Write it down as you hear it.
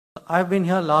I've been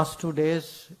here last 2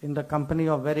 days in the company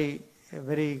of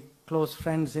very close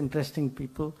friends, interesting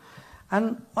people.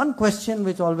 And one question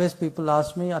which always people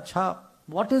ask me, Acha,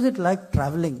 what is it like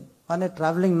traveling? Maine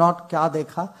traveling not kya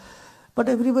dekha, but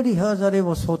everybody hears, अरे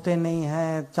वो सोते नहीं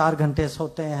हैं, 4 घंटे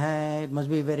सोते हैं, it must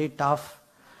be very tough.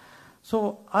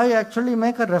 So I actually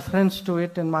make a reference to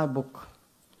it in my book,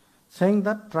 saying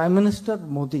that Prime Minister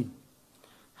Modi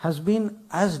has been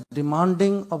as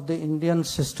demanding of the Indian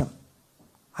system.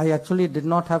 I actually did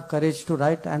not have courage to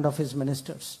write, and of his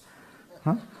ministers.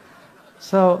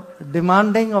 So,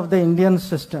 demanding of the Indian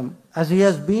system, as he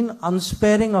has been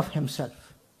unsparing of himself.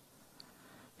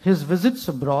 His visits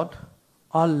abroad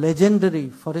are legendary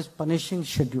for his punishing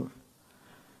schedule.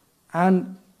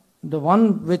 And the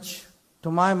one which,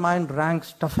 to my mind,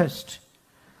 ranks toughest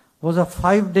was a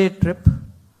 5-day trip.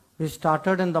 We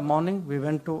started in the morning, we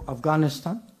went to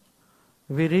Afghanistan.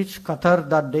 We reached Qatar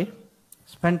that day,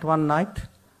 spent one night,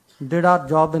 did our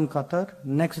job in Qatar.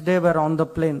 Next day we're on the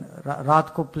plane,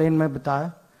 रात को plane में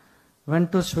बिताया.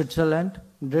 Went to Switzerland,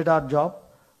 did our job,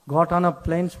 got on a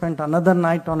plane, spent another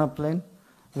night on a plane,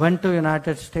 went to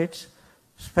United States,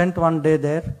 spent 1 day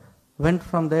there, went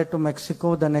from there to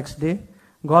Mexico the next day,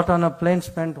 got on a plane,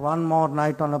 spent 1 more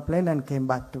night on a plane, and came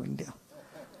back to India.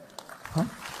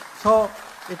 So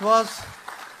it was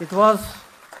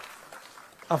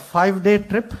a 5-day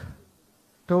trip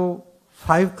to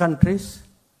 5 countries,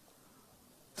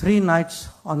 3 nights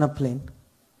on a plane.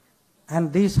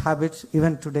 And these habits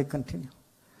even today continue.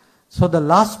 So the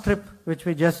last trip which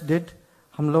we just did,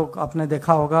 हम लोग आपने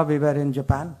देखा होगा, we were in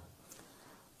Japan.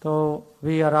 So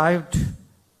we arrived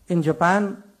in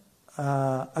Japan,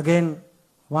 again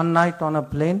 1 night on a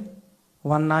plane,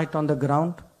 1 night on the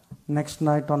ground, next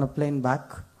night on a plane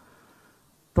back.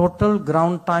 Total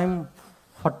ground time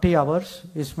 40 hours.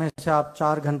 इसमें से आप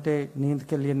 4 घंटे नींद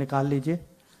के लिए निकाल लीजिए,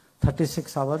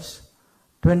 36 hours,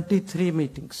 23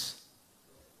 meetings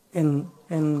in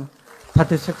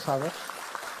 36 hours.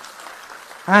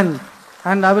 And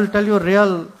I will tell you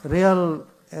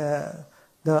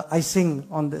the icing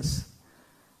on this.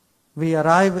 We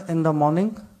arrive in the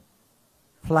morning,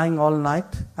 flying all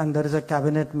night, and there is a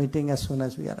cabinet meeting as soon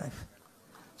as we arrive.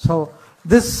 So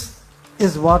this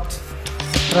is what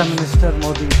Prime Minister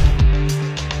Modi